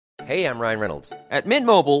Hey, I'm Ryan Reynolds. At Mint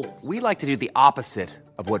Mobile, we like to do the opposite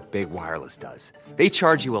of what Big Wireless does. They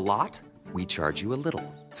charge you a lot, we charge you a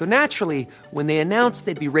little. So naturally, when they announced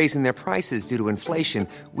they'd be raising their prices due to inflation,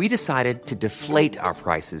 we decided to deflate our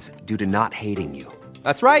prices due to not hating you.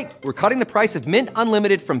 That's right. We're cutting the price of Mint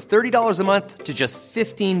Unlimited from $30 a month to just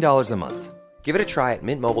 $15 a month. Give it a try at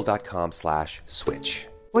mintmobile.com/switch.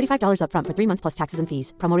 $45 up front for 3 months plus taxes and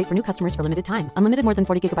fees. Promo rate for new customers for limited time. Unlimited more than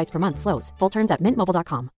 40 gigabytes per month. Slows full terms at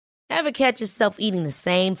mintmobile.com. Ever catch yourself eating the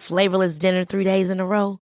same flavorless dinner 3 days in a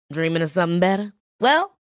row? Dreaming of something better?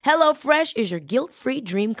 Well, HelloFresh is your guilt-free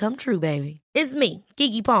dream come true, baby. It's me,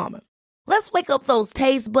 Keke Palmer. Let's wake up those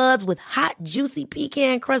taste buds with hot, juicy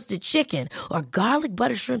pecan-crusted chicken or garlic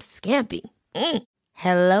butter shrimp scampi.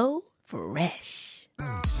 Hello Fresh.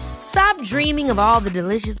 Stop dreaming of all the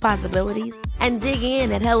delicious possibilities and dig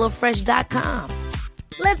in at HelloFresh.com.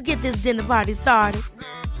 Let's get this dinner party started.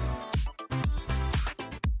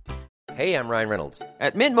 Hey, I'm Ryan Reynolds.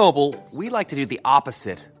 At Mint Mobile, we like to do the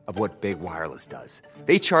opposite of what Big Wireless does.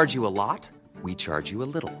 They charge you a lot, we charge you a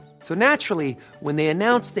little. So naturally, when they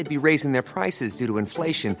announced they'd be raising their prices due to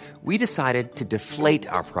inflation, we decided to deflate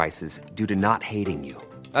our prices due to not hating you.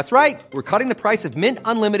 That's right. We're cutting the price of Mint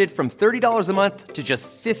Unlimited from $30 a month to just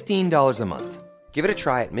 $15 a month. Give it a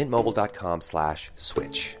try at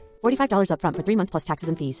mintmobile.com/switch. $45 up front for 3 months plus taxes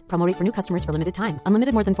and fees. Promo rate for new customers for limited time.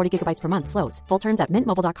 Unlimited more than 40 gigabytes per month. Slows full terms at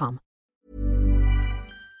mintmobile.com.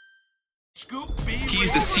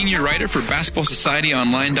 He's the senior writer for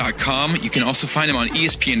BasketballSocietyOnline.com. You can also find him on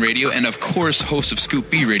ESPN Radio and, of course, host of Scoop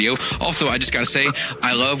B Radio. Also, I just got to say,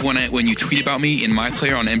 I love when you tweet about me in my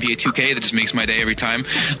player on NBA 2K. That just makes my day every time.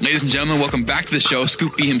 Ladies and gentlemen, welcome back to the show.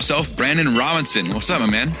 Scoop B himself, Brandon Robinson. What's up, my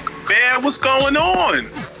man? Man, what's going on?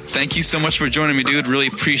 Thank you so much for joining me, dude. Really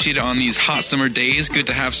appreciate it on these hot summer days. Good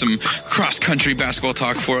to have some cross-country basketball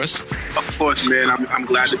talk for us. Of course, man. I'm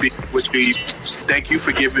glad to be with you. Thank you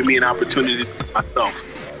for giving me an opportunity to be myself.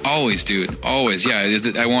 Always, dude. Always. Yeah,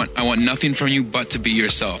 I want nothing from you but to be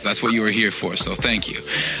yourself. That's what you were here for, so thank you.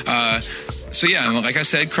 So yeah, like I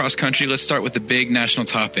said, cross country. Let's start with the big national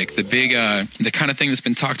topic. The big, the kind of thing that's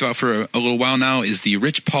been talked about for a little while now is the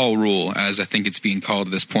Rich Paul rule, as I think it's being called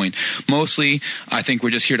at this point. Mostly, I think we're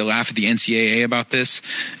just here to laugh at the NCAA about this.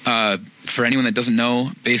 For anyone that doesn't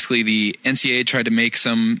know, basically the NCAA tried to make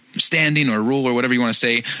some standing or rule or whatever you want to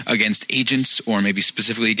say against agents, or maybe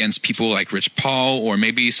specifically against people like Rich Paul, or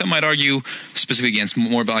maybe some might argue specifically against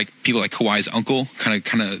more like people like Kawhi's uncle, kind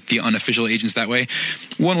of the unofficial agents that way.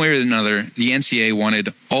 One way or another, the NCAA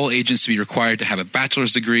wanted all agents to be required to have a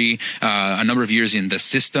bachelor's degree, a number of years in the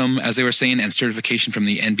system, as they were saying, and certification from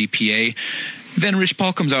the NBPA. Then Rich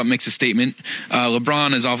Paul comes out and makes a statement.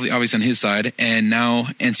 LeBron is obviously on his side, and now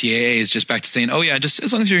NCAA is just back to saying, oh yeah, just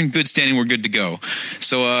as long as you're in good standing, we're good to go.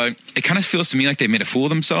 So it kind of feels to me like they made a fool of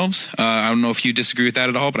themselves. I don't know if you disagree with that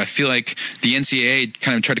at all, but I feel like the NCAA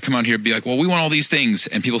kind of tried to come out here and be like, well, we want all these things,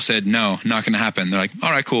 and people said, no, not going to happen. They're like,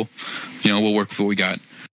 all right, cool. We'll work with what we got.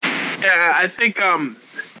 Yeah, I think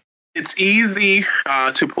it's easy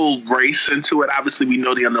to pull race into it. Obviously, we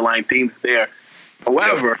know the underlying themes there.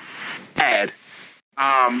 However,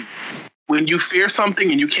 when you fear something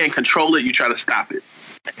and you can't control it, you try to stop it.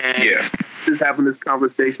 And just having this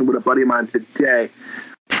conversation with a buddy of mine today.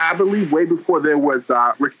 I believe way before there was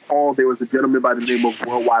Rich Paul, there was a gentleman by the name of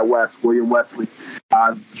Worldwide West, William Wesley.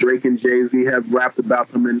 Drake and Jay-Z have rapped about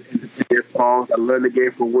them in their songs. I learned the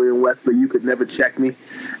game from William Wesley. You could never check me.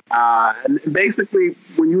 And basically,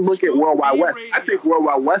 when you look at Worldwide West, I think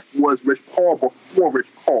Worldwide West was Rich Paul before Rich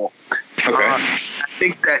Paul. Okay. I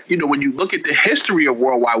think that, when you look at the history of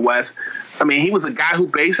Worldwide West, I mean, he was a guy who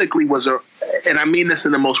basically was and I mean this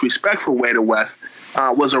in the most respectful way to West,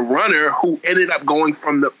 was a runner who ended up going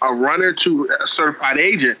from a runner to a certified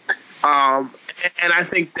agent. And I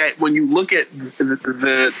think that when you look at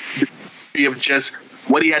the of just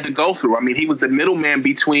what he had to go through, I mean, he was the middleman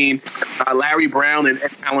between Larry Brown and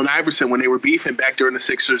Allen Iverson when they were beefing back during the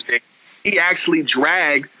Sixers days. He actually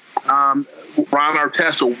dragged Ron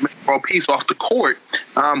Artest or World Peace off the court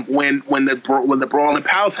when the brawl in the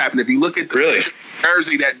Palace happened. If you look at the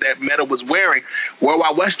jersey that Metta was wearing,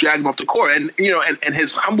 Worldwide West dragged him off the court, and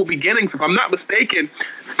his humble beginnings, if I'm not mistaken,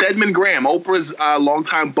 Stedman Graham, Oprah's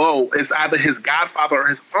longtime beau, is either his godfather or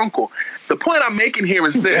his uncle. The point I'm making here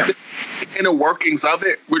is this: the inner workings of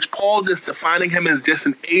it. Rich Paul just defining him as just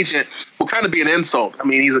an agent will kind of be an insult. I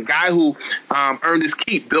mean, he's a guy who earned his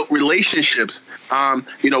keep, built relationships.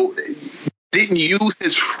 Didn't use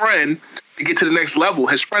his friend to get to the next level.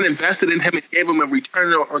 His friend invested in him and gave him a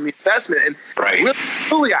return on the investment. And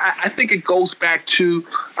really, I think it goes back to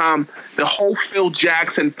the whole Phil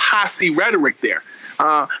Jackson posse rhetoric there.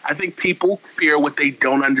 I think people fear what they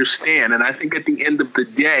don't understand. And I think at the end of the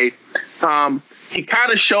day, he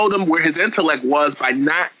kind of showed them where his intellect was by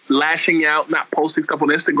not lashing out, not posting stuff on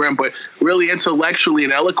Instagram, but really intellectually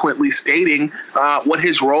and eloquently stating what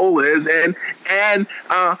his role is and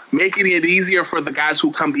making it easier for the guys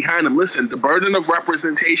who come behind him. Listen, the burden of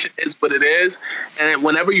representation is what it is. And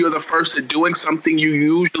whenever you're the first at doing something, you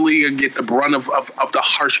usually get the brunt of the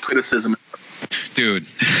harsh criticism. Dude,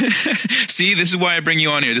 see, this is why I bring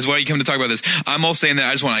you on here. This is why you come to talk about this. I'm all saying that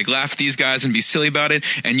I just want to laugh at these guys and be silly about it.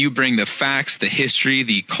 And you bring the facts, the history,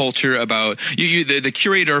 the culture about you the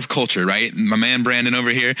curator of culture, right? My man Brandon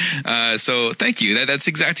over here. So thank you. That's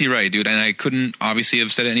exactly right, dude. And I couldn't obviously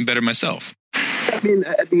have said it any better myself. I mean,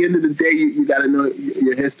 at the end of the day, you got to know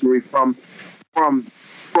your history from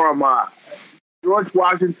George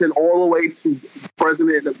Washington all the way to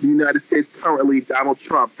President of the United States currently, Donald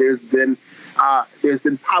Trump. There's been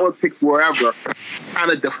politics wherever, trying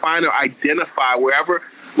to define or identify whatever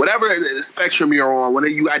spectrum you're on. When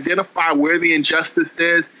you identify where the injustice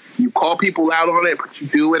is, you call people out on it, but you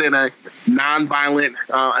do it in a nonviolent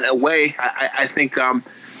way. I think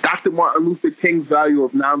Dr. Martin Luther King's value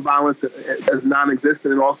of nonviolence as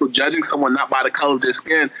non-existent, and also judging someone not by the color of their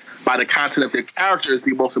skin, by the content of their character is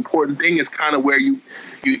the most important thing. Is kind of where you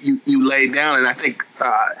lay down. And I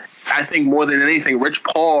think more than anything, Rich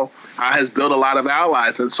Paul has built a lot of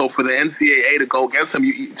allies. And so for the NCAA to go against him,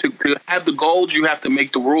 to have the gold, you have to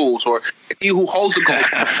make the rules, or he who holds the gold.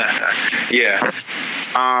 Yeah.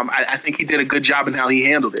 I think he did a good job in how he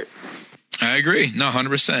handled it. I agree. No,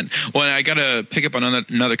 100%. Well, I got to pick up on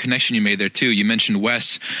another connection you made there, too. You mentioned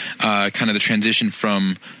Wes, kind of the transition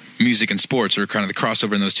from music and sports, or kind of the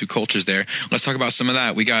crossover in those two cultures there. Let's talk about some of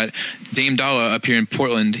that. We got Dame Dollar up here in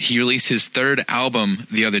Portland. He released his third album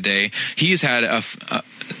the other day. He's had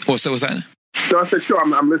what was that? So I said, sure,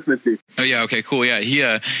 I'm listening to you. Oh, yeah, okay, cool, yeah.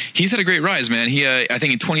 He's had a great rise, man. I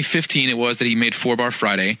think in 2015 it was that he made 4 Bar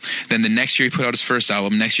Friday. Then the next year he put out his first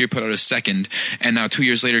album. Next year he put out his second. And now 2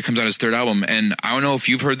 years later he comes out his third album. And I don't know if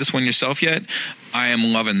you've heard this one yourself yet. I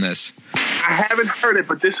am loving this. I haven't heard it,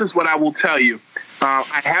 but this is what I will tell you.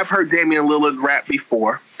 I have heard Damian Lillard rap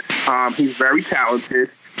before. He's very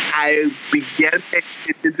talented. I began paying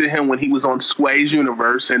attention to him when he was on Sway's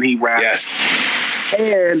Universe, and he rapped. Yes.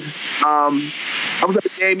 And I was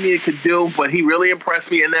like, Damian could do, but he really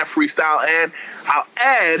impressed me in that freestyle. And I'll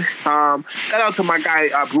add, shout out to my guy,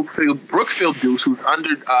 Brookfield Deuce, who's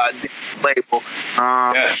under Damian's label.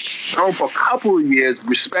 Yes. Known for a couple of years.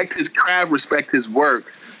 Respect his craft, respect his work.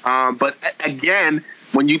 But again,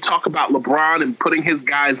 when you talk about LeBron and putting his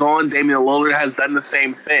guys on, Damian Lillard has done the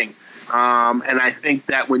same thing. And I think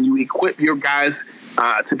that when you equip your guys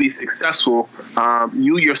to be successful,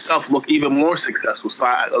 you yourself look even more successful.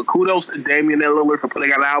 So kudos to Damian Lillard for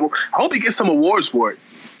putting out an album. I hope he gets some awards for it.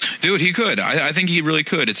 Dude, he could. I think he really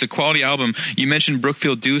could. It's a quality album. You mentioned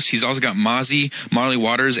Brookfield Deuce. He's also got Mozzie, Marley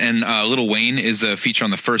Waters, and Lil Wayne is the feature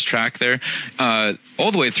on the first track there.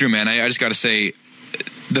 All the way through, man, I just got to say,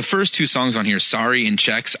 the first 2 songs on here, Sorry and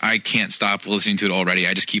Checks, I can't stop listening to it already.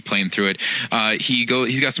 I just keep playing through it.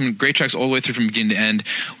 He's got some great tracks all the way through from beginning to end.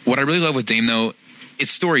 What I really love with Dame, though, it's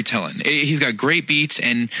storytelling. He's got great beats,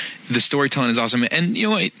 and the storytelling is awesome. And you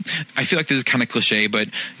know what? I feel like this is kind of cliche, but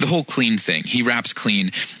the whole clean thing, he raps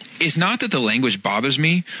clean. It's not that the language bothers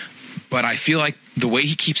me, but I feel like the way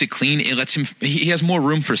he keeps it clean, it lets him, he has more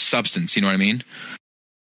room for substance. You know what I mean?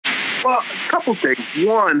 Well, a couple things.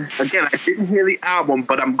 One, again, I didn't hear the album,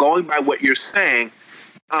 but I'm going by what you're saying.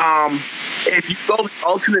 If you go the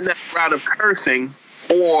alternate route of cursing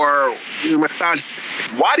or massage,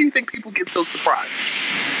 why do you think people get so surprised?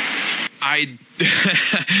 I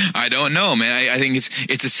don't know, man. I think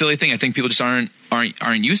it's a silly thing. I think people just aren't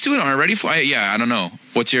used to it, aren't ready for it. I don't know.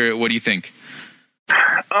 What do you think?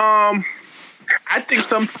 I think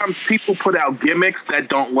sometimes people put out gimmicks that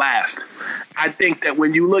don't last. I think that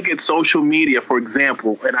when you look at social media, for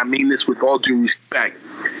example, and I mean this with all due respect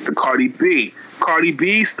to Cardi B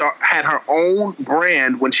had her own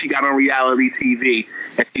brand when she got on reality TV,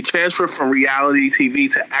 and she transferred from reality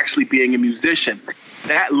TV to actually being a musician.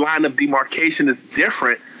 That line of demarcation is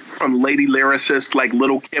different from lady lyricists like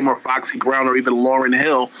Lil' Kim or Foxy Brown or even Lauryn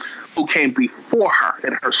Hill, who came before her.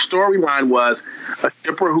 And her storyline was a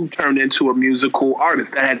stripper who turned into a musical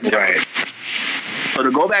artist. That had right. So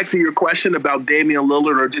to go back to your question about Damian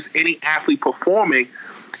Lillard or just any athlete performing,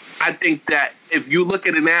 I think that if you look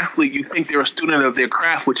at an athlete, you think they're a student of their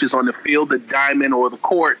craft, which is on the field, the diamond, or the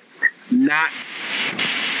court, not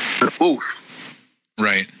the booth.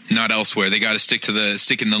 Right. Not elsewhere. They got to stick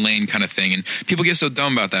in the lane kind of thing. And people get so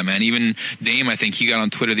dumb about that, man. Even Dame, I think he got on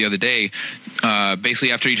Twitter the other day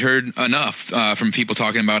basically after he'd heard enough from people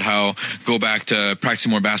talking about how go back to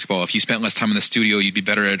practicing more basketball. If you spent less time in the studio, you'd be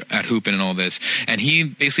better at hooping and all this. And he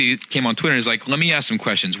basically came on Twitter and was like, let me ask some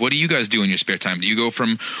questions. What do you guys do in your spare time? Do you go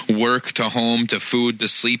from work to home to food to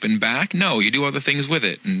sleep and back? No, you do other things with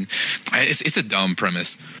it. And it's a dumb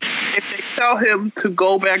premise. If they tell him to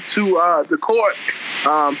go back to the court,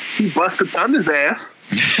 he busted Thunder's ass.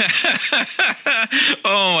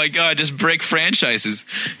 Oh my God, just break franchises.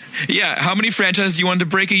 Yeah, how many franchises do you want to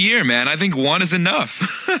break a year, man? I think one is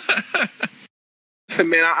enough. Listen,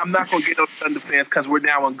 man, I'm not going to get on Thunder fans because we're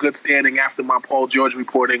now in good standing after my Paul George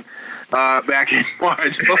reporting back in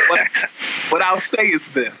March. What I'll say is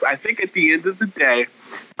this. I think at the end of the day,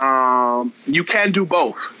 you can do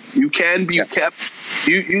both. You can be kept.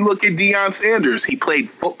 You look at Deion Sanders. He played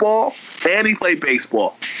football and he played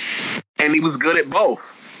baseball. And he was good at both.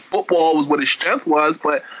 Football was what his strength was,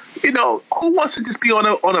 but, you know, who wants to just be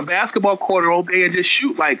on a basketball court all day and just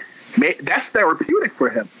shoot? Like, man, that's therapeutic for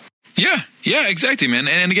him. Yeah, exactly, man.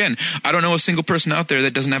 And again, I don't know a single person out there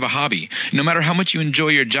that doesn't have a hobby. No matter how much you enjoy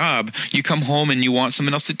your job, you come home and you want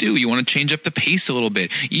something else to do. You want to change up the pace a little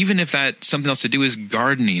bit. Even if that something else to do is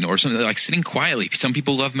gardening or something like sitting quietly. Some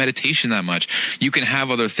people love meditation that much. You can have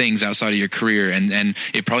other things outside of your career, and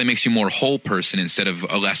it probably makes you more whole person instead of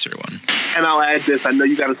a lesser one. And I'll add this. I know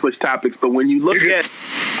you got to switch topics, but when you look at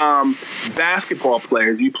basketball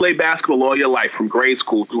players, you play basketball all your life from grade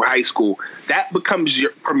school through high school. That becomes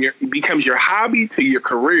your hobby to your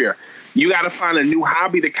career. You got to find a new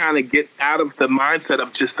hobby to kind of get out of the mindset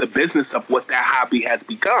of just the business of what that hobby has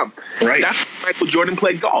become. Right. That's why Michael Jordan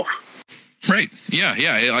played golf. Right.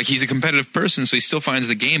 Yeah. Like he's a competitive person, so he still finds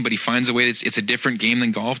the game, but he finds a way that's it's a different game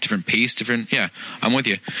than golf, different pace, different. Yeah, I'm with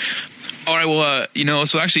you. All right. Well,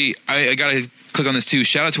 so actually, I got to click on this too.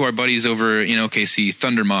 Shout out to our buddies over in OKC,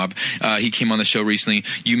 Thunder Mob. He came on the show recently.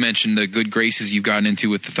 You mentioned the good graces you've gotten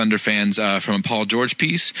into with the Thunder fans from a Paul George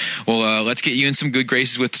piece. Well, let's get you in some good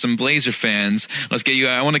graces with some Blazer fans. Let's get you.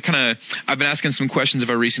 I want to I've been asking some questions of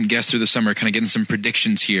our recent guests through the summer, kind of getting some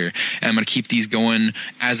predictions here. And I'm going to keep these going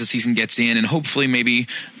as the season gets in, and hopefully maybe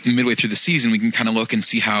midway through the season we can kind of look and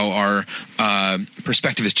see how our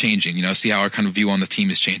perspective is changing. See how our kind of view on the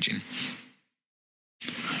team is changing.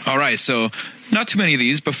 All right, so not too many of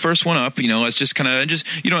these, but first one up, let's just kind of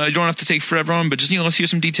you don't have to take forever on, but just, let's hear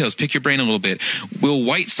some details. Pick your brain a little bit. Will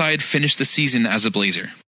Whiteside finish the season as a Blazer?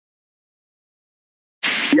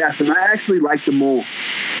 Yes, and I actually like the move.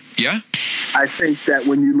 Yeah? I think that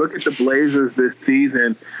when you look at the Blazers this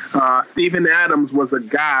season, Steven Adams was a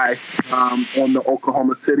guy on the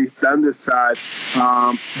Oklahoma City Thunder side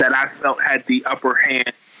that I felt had the upper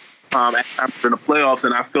hand at times in the playoffs,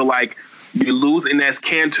 and I feel like you lose Enes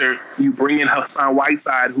Kanter, you bring in Hassan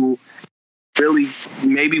Whiteside, who really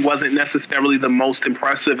maybe wasn't necessarily the most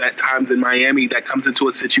impressive at times in Miami, that comes into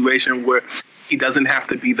a situation where he doesn't have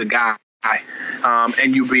to be the guy.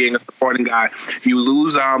 And you being a supporting guy. You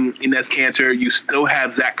lose Enes Kanter, you still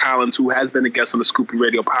have Zach Collins, who has been a guest on the Scoopy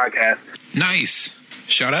Radio podcast. Nice.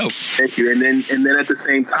 Shout out. Thank you. And then at the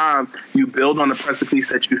same time, you build on the precipice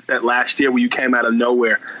that you set last year where you came out of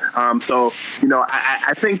nowhere. So,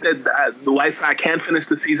 I think that the Whiteside can finish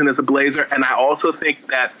the season as a Blazer. And I also think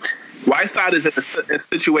that Whiteside is in a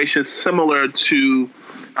situation similar to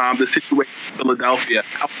the situation in Philadelphia.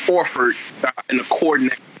 Al Horford in the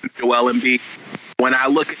coordinate with Joel Embiid. When I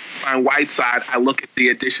look at Whiteside, I look at the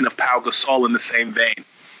addition of Pau Gasol in the same vein.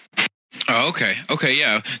 Oh, okay,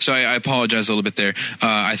 yeah. So I apologize a little bit there.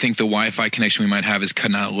 I think the Wi-Fi connection we might have is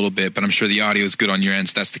cutting out a little bit, but I'm sure the audio is good on your end,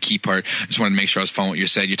 so that's the key part. I just wanted to make sure I was following what you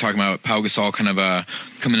said. You're talking about Pau Gasol kind of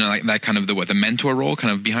coming in like that kind of the mentor role,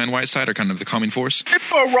 kind of behind Whiteside, or kind of the calming force?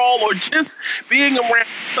 Mentor role, or just being around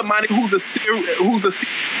somebody who's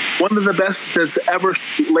one of the best that's ever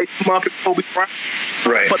laid him up at Kobe Bryant.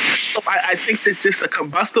 Right. But I think that just a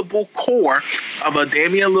combustible core of a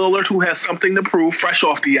Damian Lillard who has something to prove, fresh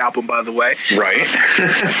off the album, by the way. Right.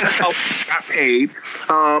 Got paid.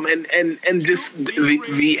 And just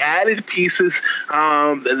the added pieces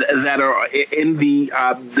that are in the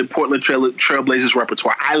Portland Trailblazers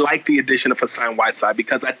repertoire. I like the addition of Hassan Whiteside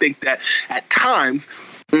because I think that at times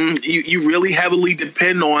you really heavily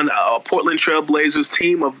depend on a Portland Trailblazers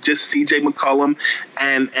team of just C.J. McCollum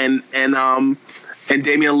and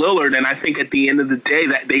Damian Lillard, and I think at the end of the day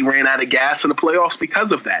that they ran out of gas in the playoffs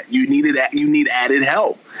because of that. You need added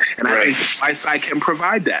help, and I think Whiteside can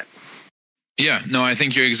provide that. Yeah, no, I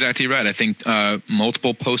think you're exactly right. I think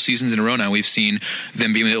multiple postseasons in a row now, we've seen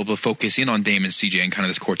them being able to focus in on Dame and CJ and kind of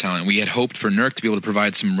this core talent. We had hoped for Nurk to be able to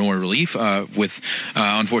provide some more relief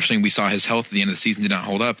unfortunately, we saw his health at the end of the season did not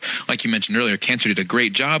hold up. Like you mentioned earlier, Cantor did a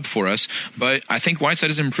great job for us, but I think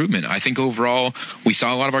Whiteside is an improvement. I think overall, we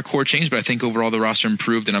saw a lot of our core change, but I think overall the roster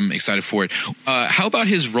improved, and I'm excited for it. How about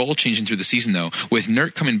his role changing through the season, though? With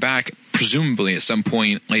Nurk coming back, presumably at some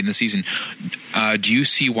point late in the season, do you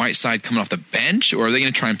see Whiteside coming off the bench, or are they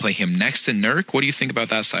going to try and play him next to Nurk? What do you think about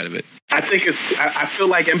that side of it? I feel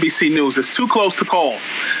like NBC News, it's too close to call.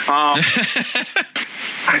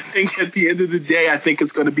 I think at the end of the day, I think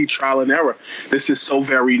it's going to be trial and error. This is so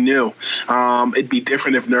very new. It'd be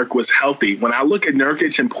different if Nurk was healthy. When I look at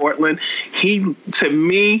Nurkic in Portland, to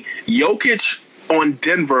me, Jokic on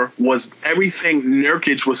Denver was everything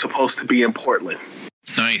Nurkic was supposed to be in Portland.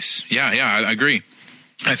 Nice. Yeah, I agree.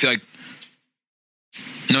 I feel like...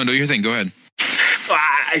 No, do your thing. Go ahead.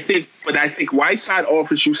 I think Whiteside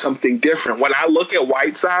offers you something different. When I look at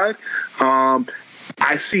Whiteside,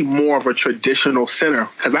 I see more of a traditional center,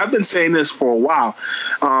 because I've been saying this for a while.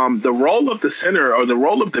 The role of the center, or the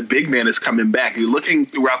role of the big man, is coming back. You're looking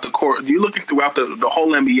throughout the court. You're looking throughout the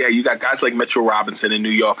whole NBA. You got guys like Mitchell Robinson in New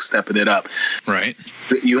York stepping it up. Right.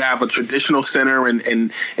 You have a traditional center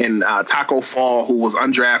in Taco Fall, who was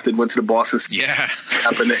undrafted, went to the Boston. Yeah.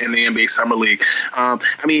 Up in the NBA Summer League. I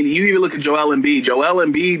mean, you even look at Joel Embiid. Joel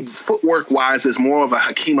Embiid, footwork wise, is more of a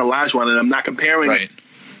Hakeem Olajuwon, and I'm not comparing. Right.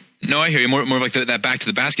 No, I hear you. More like that back to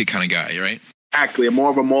the basket kind of guy, right? Exactly,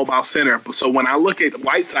 more of a mobile center. So when I look at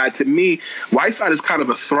Whiteside, to me, Whiteside is kind of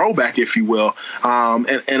a throwback, if you will,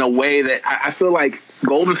 in a way that I feel like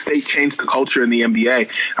Golden State changed the culture in the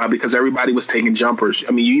NBA because everybody was taking jumpers.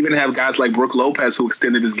 I mean, you even have guys like Brook Lopez who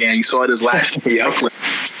extended his game. You saw it his last year in Brooklyn.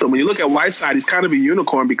 So when you look at Whiteside, he's kind of a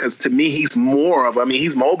unicorn, because to me, he's mobile,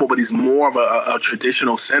 but he's more of a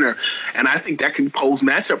traditional center. And I think that can pose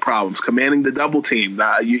matchup problems, commanding the double team.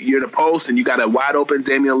 You're the post, and you got a wide open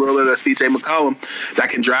Damian Lillard or CJ McCollum that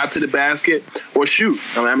can drive to the basket or shoot.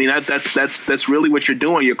 I mean, that's really what you're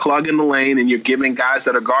doing. You're clogging the lane, and you're giving guys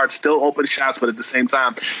that are guards still open shots, but at the same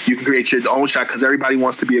time, you can create your own shot, because everybody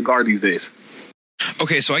wants to be a guard these days.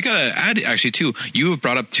 Okay, so I got to add, actually, too, you have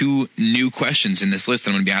brought up two new questions in this list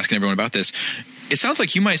that I'm going to be asking everyone about this. It sounds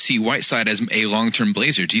like you might see Whiteside as a long-term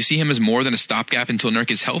Blazer. Do you see him as more than a stopgap until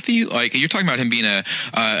Nurk is healthy? Like, you're talking about him being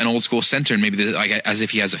an old-school center, and maybe as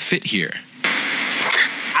if he has a fit here.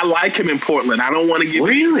 I like him in Portland. I don't want to give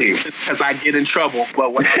really because I get in trouble.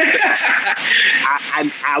 But what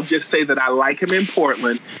I'll just say that I like him in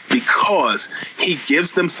Portland because he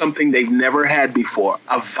gives them something they've never had before: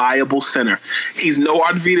 a viable center. He's no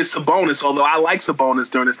Arvydas Sabonis, although I like Sabonis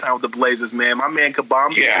during his time with the Blazers. Man, my man could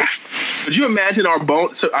bomb. Yeah. Could you imagine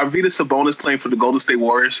Arvydas Sabonis playing for the Golden State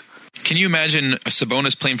Warriors? Can you imagine a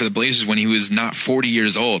Sabonis playing for the Blazers when he was not 40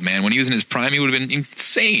 years old, man? When he was in his prime, he would have been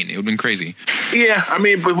insane. It would have been crazy. Yeah, I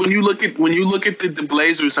mean, but when you look at the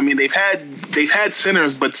Blazers, I mean, they've had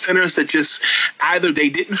centers, but centers that just either they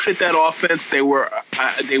didn't fit that offense, they were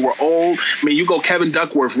old. I mean, you go Kevin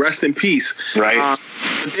Duckworth, rest in peace. Right.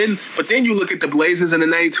 But then you look at the Blazers in the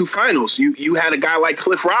 '92 finals. You had a guy like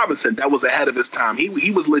Cliff Robinson that was ahead of his time.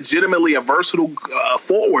 He was legitimately a versatile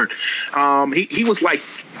forward. He was like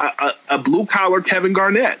a blue collar Kevin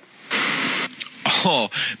Garnett. Oh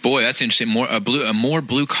boy, that's interesting. A more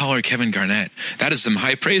blue collar Kevin Garnett. That is some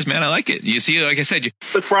high praise, man. I like it. You see, like I said,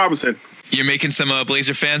 Cliff Robinson. You're making some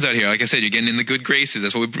Blazer fans out here. Like I said, you're getting in the good graces.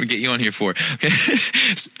 That's what we get you on here for. Okay.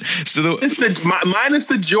 Minus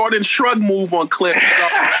the Jordan Shrug move on Cliff.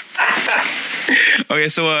 Okay,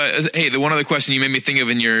 so hey, the one other question you made me think of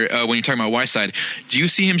in your when you're talking about Whiteside, do you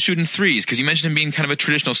see him shooting threes? Because you mentioned him being kind of a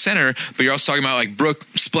traditional center, but you're also talking about like Brook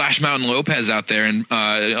Splash Mountain Lopez out there and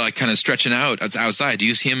like kind of stretching out outside. Do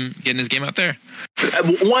you see him getting his game out there?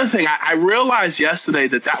 One thing I realized yesterday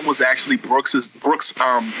that was actually Brooks'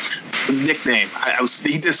 nickname.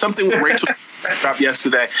 He did something with Rachel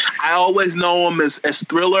yesterday. I always know him as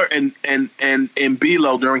Thriller and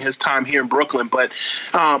B-Lo during his time here in Brooklyn. But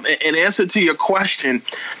in answer to your question,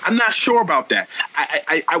 I'm not sure about that.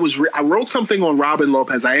 I wrote something on Robin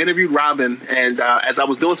Lopez. I interviewed Robin, and as I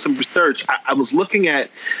was doing some research, I was looking at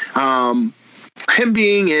him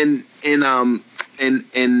being in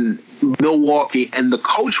Milwaukee and the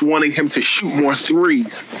coach wanting him to shoot more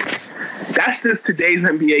threes. That's just today's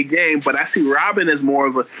NBA game, but I see Robin as more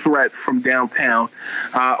of a threat from downtown.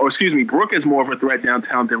 Brooke is more of a threat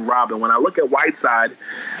downtown than Robin. When I look at Whiteside,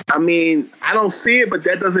 I mean, I don't see it, but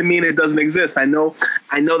that doesn't mean it doesn't exist. I know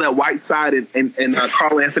that Whiteside and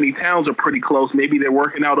Karl Anthony Towns are pretty close. Maybe they're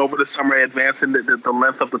working out over the summer, advancing the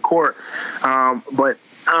length of the court. But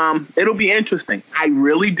It'll be interesting. I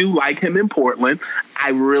really do like him in Portland.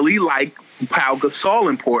 I really like Pau Gasol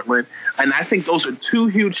in Portland. And I think those are two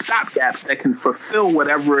huge stopgaps that can fulfill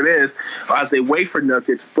whatever it is as they wait for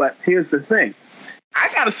Nurkic. But here's the thing. I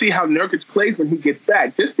got to see how Nurkic plays when he gets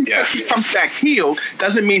back. Just because he comes back healed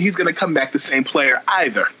doesn't mean he's going to come back the same player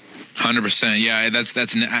either. 100%. Yeah,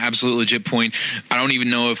 that's an absolute legit point. I don't even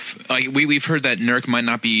know if we've heard that Nurk might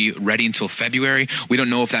not be ready until February. We don't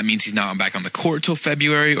know if that means he's not back on the court till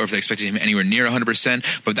February or if they expected him anywhere near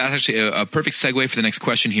 100%. But that's actually a perfect segue for the next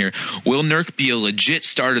question here. Will Nurk be a legit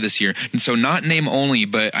starter this year? And so not name only,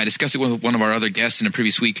 but I discussed it with one of our other guests in a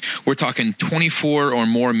previous week. We're talking 24 or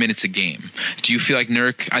more minutes a game. Do you feel like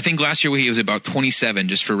Nurk? I think last year he was about 27,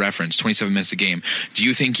 just for reference, 27 minutes a game. Do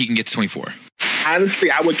you think he can get to 24?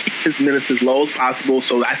 Honestly, I would keep his minutes as low as possible.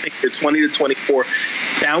 So I think the 20 to 24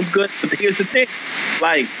 sounds good. But here's the thing.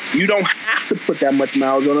 Like, you don't have to put that much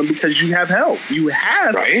miles on him because you have help. You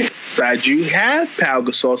have you have Pau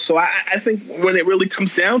Gasol. So I think when it really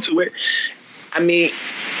comes down to it, I mean,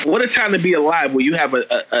 what a time to be alive where you have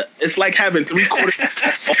it's like having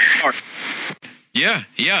 3/4 Yeah.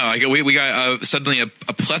 Like we got suddenly a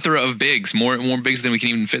plethora of bigs, more bigs than we can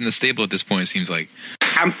even fit in the stable at this point, it seems like.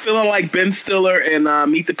 I'm feeling like Ben Stiller in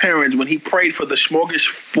Meet the Parents when he prayed for the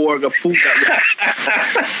smorgasbord of food.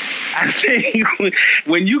 I think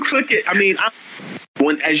when you click it, I mean,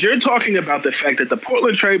 as you're talking about the fact that the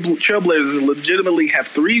Portland Trailblazers legitimately have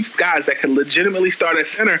three guys that can legitimately start at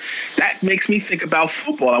center, that makes me think about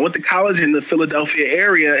football. I went to college in the Philadelphia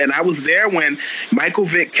area, and I was there when Michael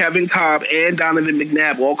Vick, Kevin Cobb, and Donovan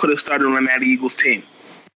McNabb all could have started on that Eagles team.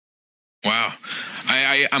 Wow.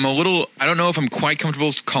 I'm a little. I don't know if I'm quite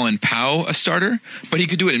comfortable calling Pau a starter, but he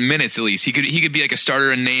could do it in minutes at least. He could be like a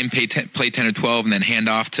starter in name, play 10 or 12, and then hand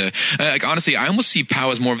off to. Honestly, I almost see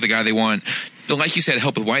Pau as more of the guy they want. Like you said,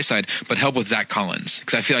 help with Whiteside, but help with Zach Collins,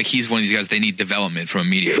 because I feel like he's one of these guys they need development from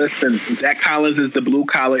immediately. Listen, Zach Collins is the blue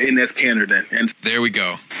collar Enes Kanter, and there we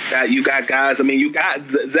go. You got guys. I mean, you got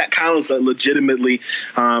Zach Collins legitimately.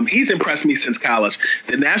 He's impressed me since college.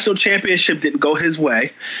 The national championship didn't go his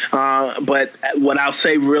way, but what I'll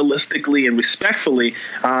say realistically and respectfully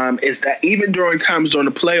is that even during times during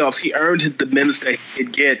the playoffs, he earned the minutes that he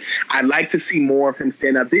could get. I'd like to see more of him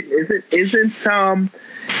stand up.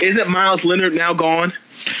 Isn't Myers Leonard now gone?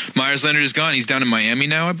 Myers Leonard is gone. He's down in Miami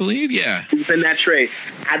now, I believe. Yeah. He's in that trade.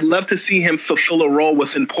 I'd love to see him fulfill a role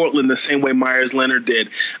within Portland the same way Myers Leonard did.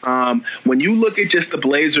 When you look at just the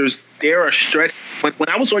Blazers, they're a stretch. When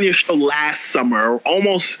I was on your show last summer,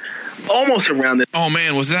 almost around it. Oh,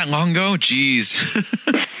 man, was that long ago? Jeez.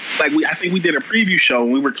 I think we did a preview show,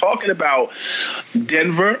 and we were talking about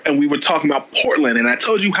Denver, and we were talking about Portland, and I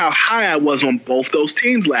told you how high I was on both those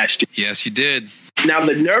teams last year. Yes, you did. Now,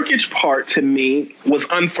 the Nurkic part, to me, was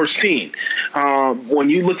unforeseen. When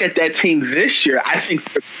you look at that team this year, I think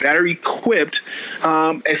they're better equipped,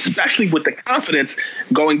 especially with the confidence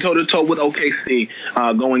going toe-to-toe with OKC,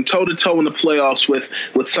 going toe-to-toe in the playoffs with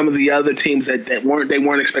some of the other teams that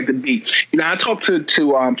weren't expected to beat. You know, I talked to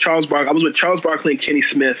Charles Barkley. I was with Charles Barkley and Kenny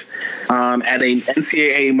Smith at a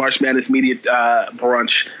NCAA March Madness media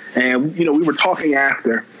brunch. And, you know, we were talking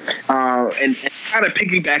after and kind of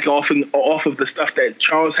piggyback off of the stuff that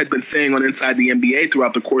Charles had been saying on Inside the NBA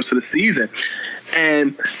throughout the course of the season.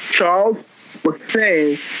 And Charles was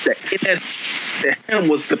saying that him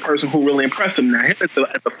was the person who really impressed him. Now, him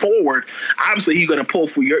at the forward, obviously he's going to pull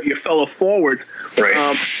for your fellow forwards.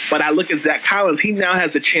 Right. But I look at Zach Collins. He now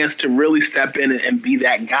has a chance to really step in and be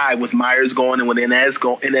that guy with Myers going and with Enes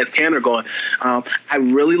Kanter going. I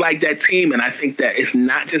really like that team, and I think that it's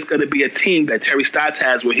not just going to be a team that Terry Stotts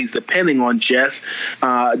has where he's depending on just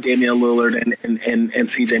Damian Lillard and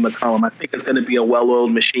C.J. McCollum. I think it's going to be a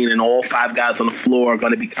well-oiled machine, and all five guys on the floor are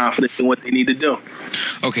going to be confident in what they need to do.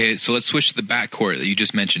 Okay, so let's switch to the backcourt that you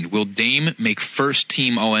just mentioned. Will Dame make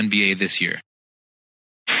first-team All-NBA this year?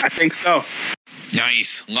 I think so.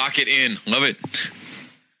 Nice. Lock it in. Love it.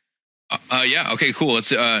 Yeah. Okay, cool.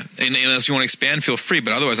 Let's, unless you want to expand, feel free.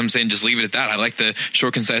 But otherwise, I'm saying just leave it at that. I like the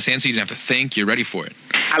short, concise answer. You didn't have to think. You're ready for it.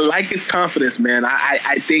 I like his confidence, man.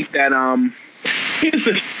 I think that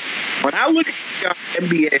when I look at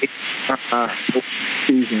NBA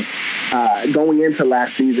season, going into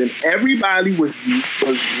last season, everybody was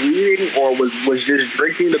reading or was just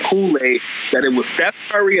drinking the Kool-Aid that it was Steph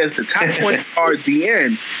Curry as the top point guard at the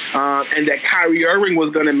end, and that Kyrie Irving was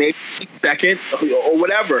going to make second or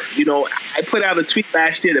whatever. You know, I put out a tweet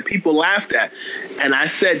last year that people laughed at, and I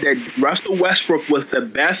said that Russell Westbrook was the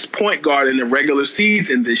best point guard in the regular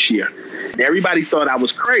season this year. And everybody thought I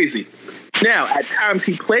was crazy. Now, at times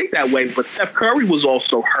he played that way, but Steph Curry was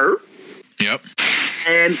also hurt. Yep.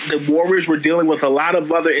 And the Warriors were dealing with a lot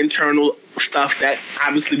of other internal stuff that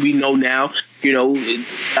obviously we know now.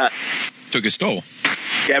 Took its toll.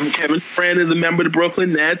 Kevin Durant is a member of the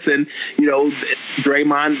Brooklyn Nets, and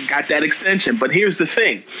Draymond got that extension. But here's the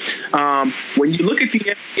thing: when you look at the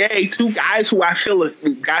NBA, two guys who I feel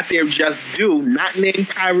got their just due, not named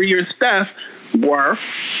Kyrie or Steph, were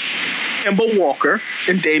Kemba Walker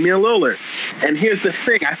and Damian Lillard. And here's the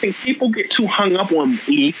thing: I think people get too hung up on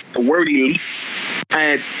the word elite,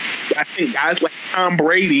 and I think guys like Tom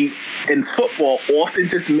Brady in football often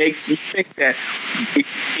just make you think that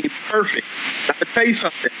it's perfect. Now, to tell you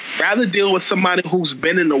something, rather deal with somebody who's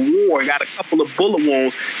been in the war, got a couple of bullet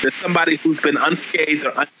wounds, than somebody who's been unscathed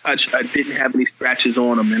or untouched or didn't have any scratches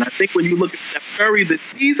on them. And I think when you look at Steph Curry this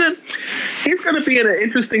season, he's going to be in an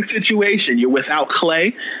interesting situation. You're without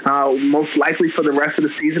Clay, most likely for the rest of the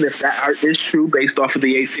season, if that is true, based off of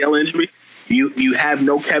the ACL injury. You have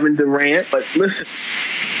no Kevin Durant, but listen,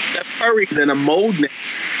 Steph Curry's in a mode now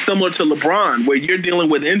similar to LeBron, where you're dealing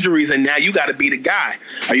with injuries and now you got to be the guy.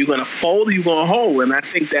 Are you going to fold or are you going to hold? And I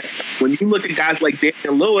think that when you look at guys like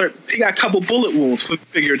Damian Lillard, he got a couple bullet wounds,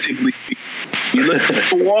 figuratively speaking. You look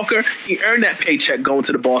at Walker, he earned that paycheck going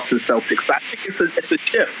to the Boston Celtics. So I think it's a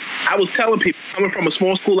shift. I was telling people, coming from a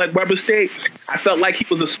small school like Weber State, I felt like he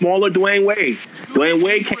was a smaller Dwayne Wade. Dwayne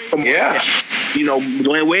Wade came from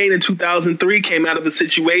Dwayne Wade in 2003 came out of a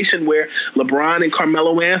situation where LeBron and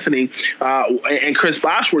Carmelo Anthony and Chris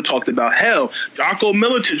Bosh were talked about. Hell, Darko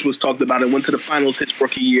Milicic was talked about and went to the finals his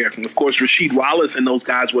rookie year. And of course, Rasheed Wallace and those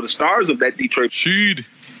guys were the stars of that Detroit. Rasheed.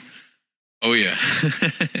 Oh, yeah.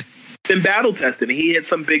 Been battle tested, and he hit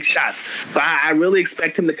some big shots. So I really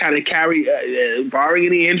expect him to kind of carry, barring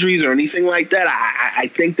any injuries or anything like that. I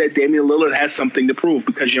think that Damian Lillard has something to prove,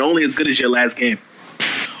 because you're only as good as your last game.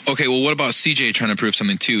 Okay, well, what about CJ trying to prove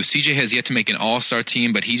something too? CJ has yet to make an all-star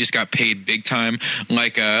team, but he just got paid big time,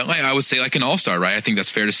 like I would say, like an all-star, right? I think that's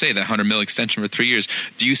fair to say, that $100 million extension for 3 years.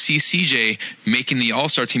 Do you see CJ making the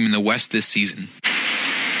all-star team in the West this season?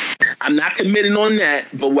 I'm not committing on that,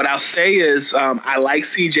 but what I'll say is I like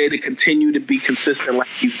CJ to continue to be consistent like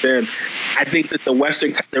he's been. I think that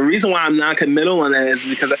the reason why I'm not committal on that is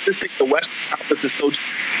because I just think the Western Conference is so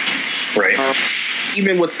right.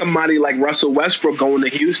 Even with somebody like Russell Westbrook going to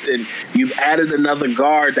Houston, you've added another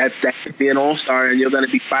guard that could be an all-star, and you're going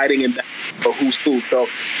to be fighting in for who's who. So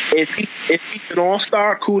if he's an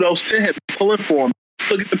all-star, kudos to him. Pulling for him.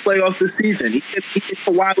 Look at the playoffs this season. He hit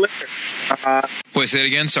Kawhi Leonard. Wait, say it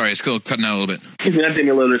again? Sorry, it's still cutting out a little bit. He's not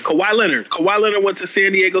Damian Lillard. Kawhi Leonard. Kawhi Leonard went to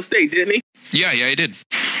San Diego State, didn't he? Yeah, he did.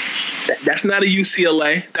 That's not a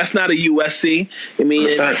UCLA. That's not a USC. I mean,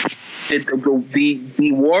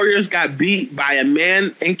 the Warriors got beat by a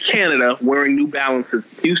man in Canada wearing New Balances.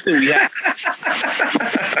 Houston, we have.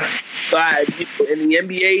 But in the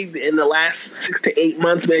NBA, in the last 6 to 8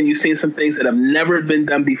 months, man, you've seen some things that have never been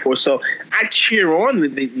done before. So I cheer on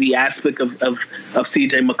the aspect of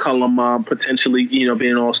CJ McCollum potentially, being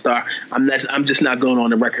an all-star. I'm just not going on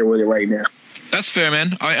the record with it right now. That's fair,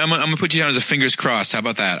 man. I'm gonna put you down as a fingers crossed. How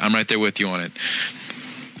about that? I'm right there with you on it.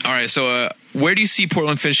 All right, so where do you see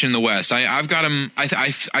Portland finishing in the West? I've got them.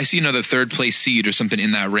 I see another third place seed or something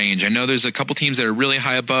in that range. I know there's a couple teams that are really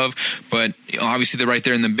high above, but obviously they're right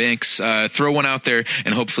there in the mix. Throw one out there,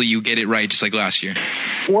 and hopefully you get it right, just like last year.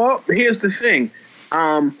 Well, here's the thing.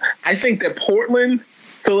 I think that Portland,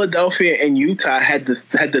 Philadelphia, and Utah had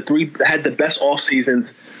the best off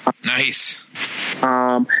seasons. Nice.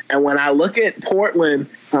 And when I look at Portland,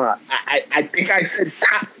 I think I said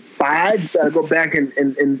top 5. Gotta go back in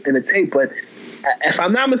the tape, but if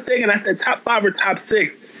I'm not mistaken, I said top 5 or top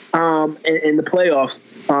 6 in the playoffs.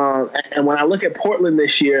 And when I look at Portland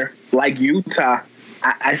this year, like Utah,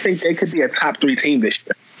 I think they could be a top 3 team this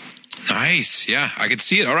year. Nice, yeah, I could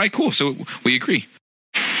see it. All right, cool. So we agree.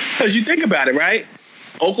 Because you think about it, right?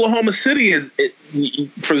 Oklahoma City is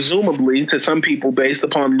presumably, to some people, based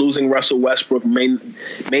upon losing Russell Westbrook, may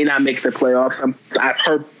not make the playoffs. I've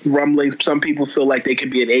heard rumblings. Some people feel like they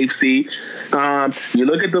could be an 8th seed. You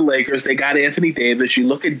look at the Lakers; they got Anthony Davis. You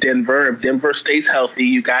look at Denver. If Denver stays healthy,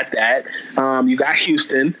 you got that. You got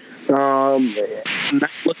Houston. I'm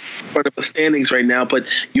not looking for the standings right now, but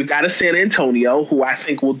you got a San Antonio, who I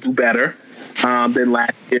think will do better than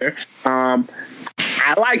last year.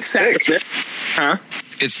 I like Sacramento. Huh?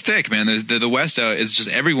 It's thick, man. The West is just,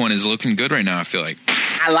 everyone is looking good right now, I feel like.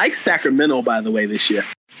 I like Sacramento, by the way, this year.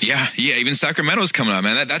 Yeah, even Sacramento's coming up,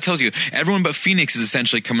 man. That tells you everyone but Phoenix is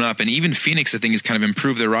essentially coming up, and even Phoenix, I think, has kind of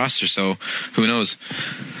improved their roster, so who knows?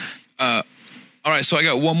 All right, so I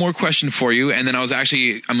got one more question for you, and then I'm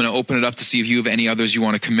going to open it up to see if you have any others you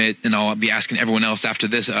want to commit, and I'll be asking everyone else after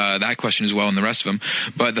this that question as well, and the rest of them.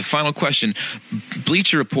 But the final question,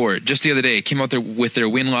 Bleacher Report, just the other day, came out there with their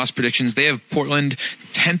win-loss predictions. They have Portland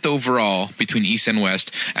 10th overall between East and West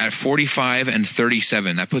at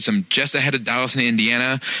 45-37. That puts them just ahead of Dallas and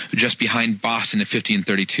Indiana, just behind Boston at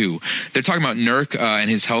 50-32. They're talking about Nurk and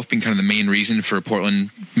his health being kind of the main reason for Portland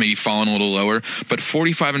maybe falling a little lower, but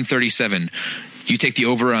 45-37. You take the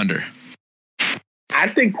over or under? I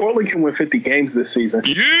think Portland can win 50 games this season.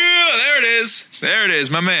 Yeah, there it is. There it is,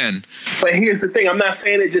 my man. But here's the thing. I'm not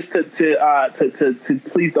saying it just to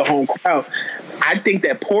please the home crowd. I think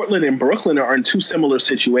that Portland and Brooklyn are in two similar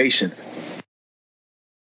situations.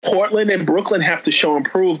 Portland and Brooklyn have to show and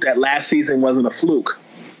prove that last season wasn't a fluke.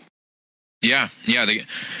 Yeah.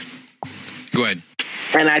 Go ahead.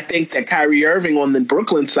 And I think that Kyrie Irving on the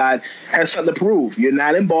Brooklyn side has something to prove. You're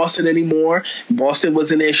not in Boston anymore. Boston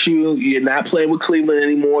was an issue. You're not playing with Cleveland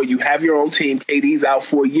anymore. You have your own team. KD's out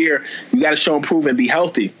for a year. You got to show and prove and be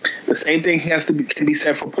healthy. The same thing can be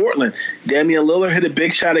said for Portland. Damian Lillard hit a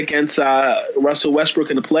big shot against Russell Westbrook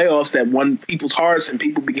in the playoffs that won people's hearts, and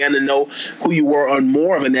people began to know who you were on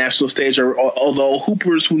more of a national stage, although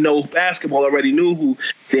hoopers who know basketball already knew who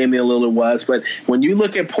Damian Lillard was. But when you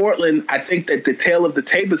look at Portland, I think that the tail of the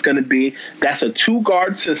tape is going to be that's a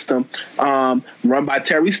 2-guard system run by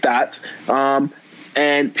Terry Stotts.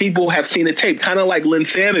 And people have seen the tape, kind of like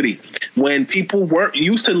Linsanity. When people weren't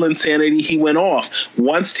used to Linsanity, he went off.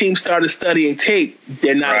 Once teams started studying tape,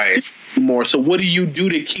 they're not anymore. So what do you do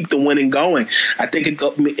to keep the winning going? I think it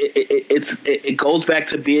goes back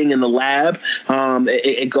to being in the lab.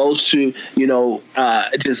 It goes to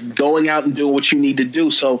just going out and doing what you need to do.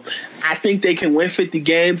 So I think they can win 50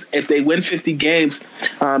 games. If they win 50 games,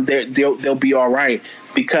 they'll be all right.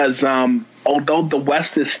 Because although the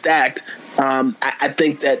West is stacked, I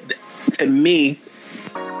think that, to me,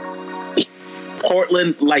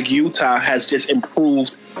 Portland, like Utah, has just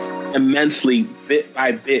improved immensely bit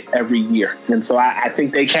by bit every year. And so I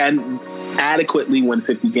think they can adequately win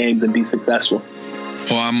 50 games and be successful.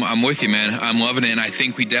 Well, I'm with you, man. I'm loving it, and I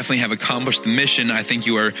think we definitely have accomplished the mission. I think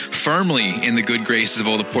you are firmly in the good graces of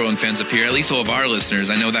all the Portland fans up here, at least all of our listeners.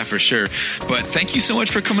 I know that for sure. But thank you so much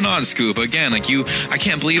for coming on, Scoop. Again, I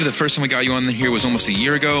can't believe the first time we got you on here was almost a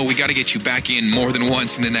year ago. We got to get you back in more than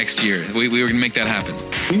once in the next year. We were going to make that happen.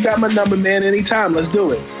 You got my number, man. Anytime. Let's do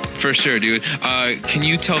it. For sure, dude. Can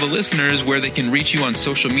you tell the listeners where they can reach you on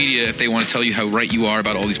social media if they want to tell you how right you are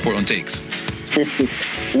about all these Portland takes?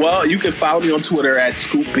 Well, you can follow me on Twitter at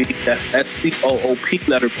ScoopB. That's SCOOP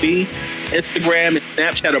letter B. Instagram and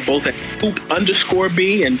Snapchat are both at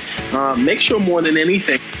Scoop_B. And make sure more than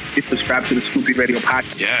anything, you subscribe to the Scoopy Radio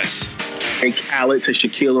podcast. Yes. Hey, Khaled, to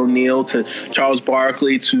Shaquille O'Neal, to Charles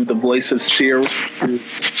Barkley, to the voice of Sirius, to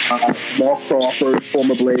Mark Crawford,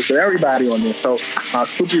 former Blazer, everybody on there. So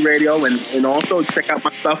Scoopy Radio, and also check out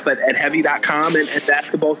my stuff at heavy.com and at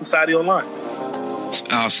Basketball Society Online.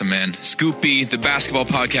 Awesome, man. Scoopy, the basketball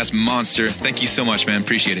podcast monster. Thank you so much, man.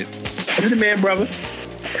 Appreciate it. You're the man, brother.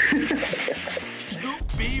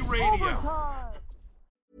 Scoopy Radio.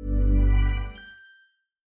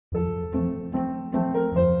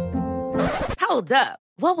 Hold up.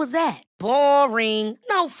 What was that? Boring.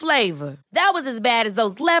 No flavor. That was as bad as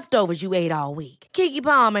those leftovers you ate all week. Keke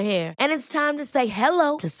Palmer here. And it's time to say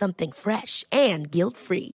hello to something fresh and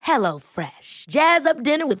guilt-free. Hello Fresh. Jazz up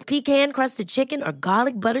dinner with pecan-crusted chicken or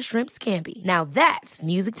garlic butter shrimp scampi. Now that's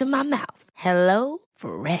music to my mouth. Hello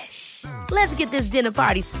Fresh. Let's get this dinner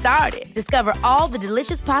party started. Discover all the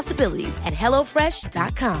delicious possibilities at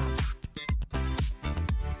HelloFresh.com.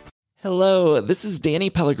 Hello, this is Danny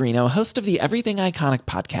Pellegrino, host of the Everything Iconic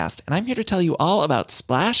podcast, and I'm here to tell you all about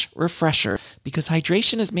Splash Refresher, because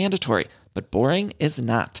hydration is mandatory, but boring is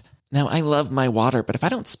not. Now, I love my water, but if I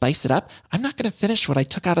don't spice it up, I'm not going to finish what I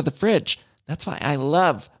took out of the fridge. That's why I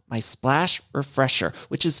love my Splash Refresher,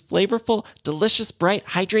 which is flavorful, delicious, bright,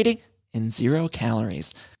 hydrating, and 0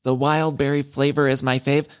 calories. The wild berry flavor is my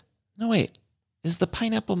fave. No, wait, is the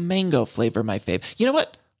pineapple mango flavor my fave? You know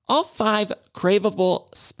what? All 5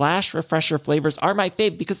 craveable Splash Refresher flavors are my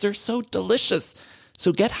fave because they're so delicious.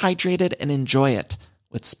 So get hydrated and enjoy it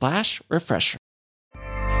with Splash Refresher.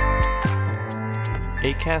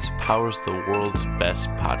 Acast powers the world's best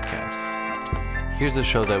podcasts. Here's a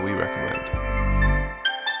show that we recommend.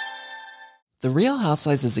 The Real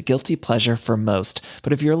Housewives is a guilty pleasure for most,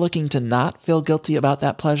 but if you're looking to not feel guilty about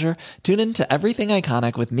that pleasure, tune in to Everything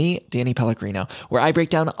Iconic with me, Danny Pellegrino, where I break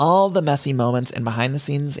down all the messy moments and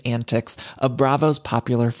behind-the-scenes antics of Bravo's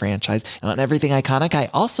popular franchise. And on Everything Iconic,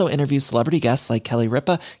 I also interview celebrity guests like Kelly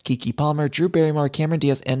Ripa, Keke Palmer, Drew Barrymore, Cameron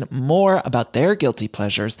Diaz, and more about their guilty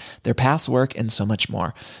pleasures, their past work, and so much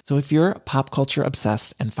more. So if you're pop culture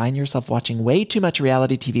obsessed and find yourself watching way too much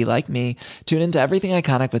reality TV like me, tune in to Everything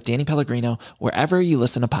Iconic with Danny Pellegrino, wherever you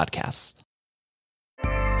listen to podcasts.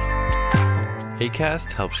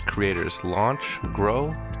 Acast helps creators launch, grow,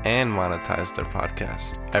 and monetize their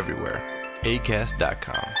podcasts everywhere.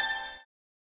 Acast.com.